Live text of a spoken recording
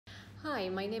Hi,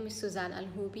 my name is Suzanne Al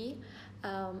Houby,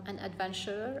 an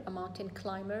adventurer, a mountain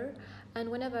climber. And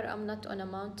whenever I'm not on a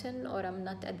mountain or I'm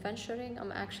not adventuring,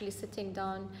 I'm actually sitting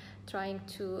down trying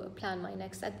to plan my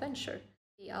next adventure.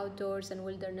 The outdoors and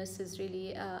wilderness is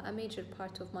really a major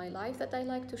part of my life that I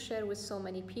like to share with so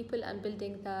many people, and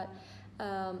building that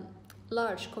um,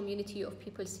 large community of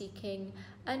people seeking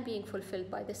and being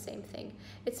fulfilled by the same thing.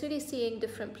 It's really seeing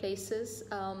different places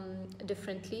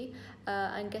differently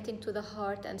and getting to the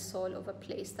heart and soul of a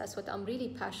place. That's what I'm really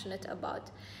passionate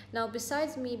about. Now,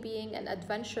 besides me being an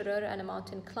adventurer and a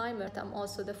mountain climber, I'm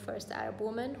also the first Arab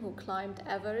woman who climbed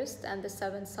Everest and the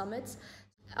seven summits.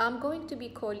 I'm going to be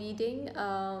co-leading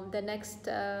the next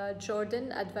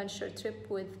Jordan adventure trip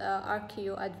with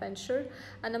ArchaeoAdventure,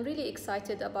 and I'm really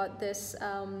excited about this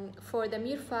for the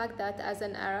mere fact that as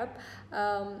an Arab,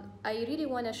 I really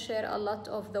want to share a lot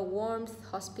of the warmth,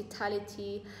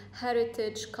 hospitality,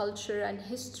 heritage, culture, and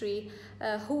history,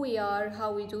 who we are,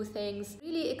 how we do things.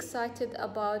 Really excited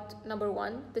about number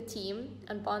one, the team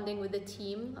and bonding with the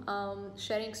team,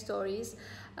 sharing stories.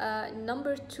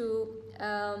 Number two,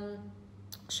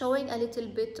 showing a little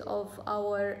bit of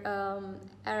our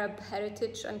Arab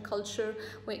heritage and culture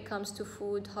when it comes to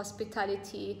food,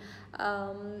 hospitality,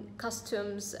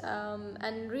 customs,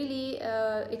 and really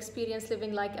experience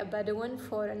living like a Bedouin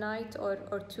for a night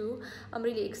or two. I'm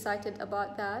really excited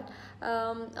about that.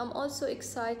 I'm also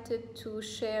excited to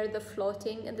share the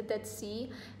floating in the Dead Sea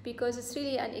because it's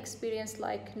really an experience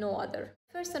like no other.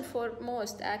 First and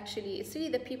foremost, actually, it's really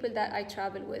the people that I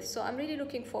travel with. So I'm really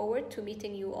looking forward to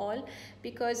meeting you all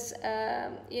because,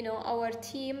 our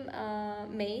team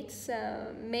mates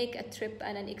make a trip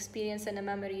and an experience and a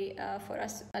memory for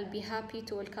us. I'll be happy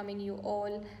to welcoming you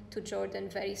all to Jordan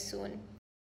very soon.